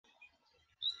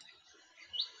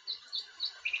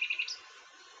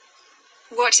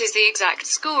What is the exact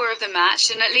score of the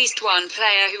match and at least one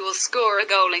player who will score a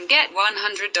goal and get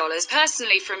 $100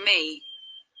 personally from me?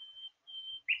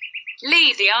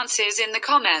 Leave the answers in the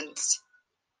comments.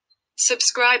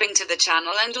 Subscribing to the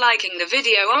channel and liking the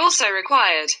video are also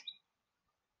required.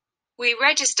 We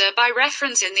register by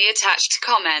reference in the attached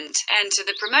comment. Enter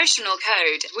the promotional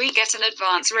code. We get an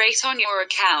advance rate on your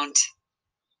account.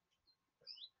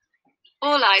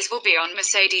 All eyes will be on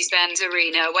Mercedes-Benz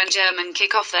Arena when Germany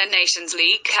kick off their Nations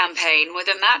League campaign with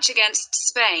a match against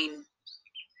Spain.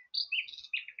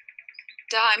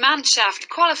 Die Mannschaft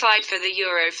qualified for the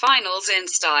Euro finals in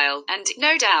style, and,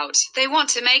 no doubt, they want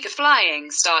to make a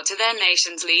flying start to their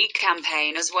Nations League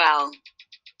campaign as well.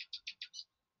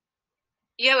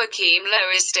 Joachim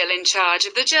Löw is still in charge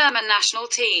of the German national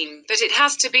team, but it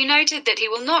has to be noted that he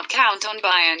will not count on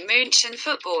Bayern München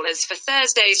footballers for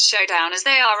Thursday's showdown as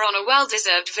they are on a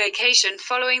well-deserved vacation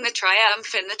following the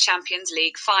triumph in the Champions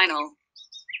League final.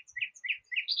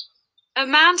 A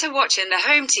man to watch in the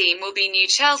home team will be new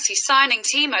Chelsea signing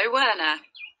Timo Werner.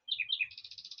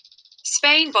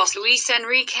 Spain boss Luis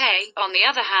Enrique, on the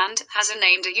other hand, has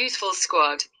named a youthful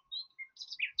squad.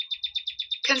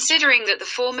 Considering that the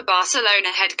former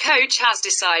Barcelona head coach has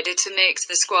decided to mix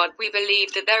the squad, we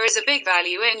believe that there is a big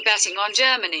value in betting on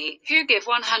Germany, who give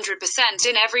 100%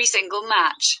 in every single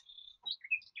match.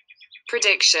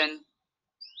 Prediction.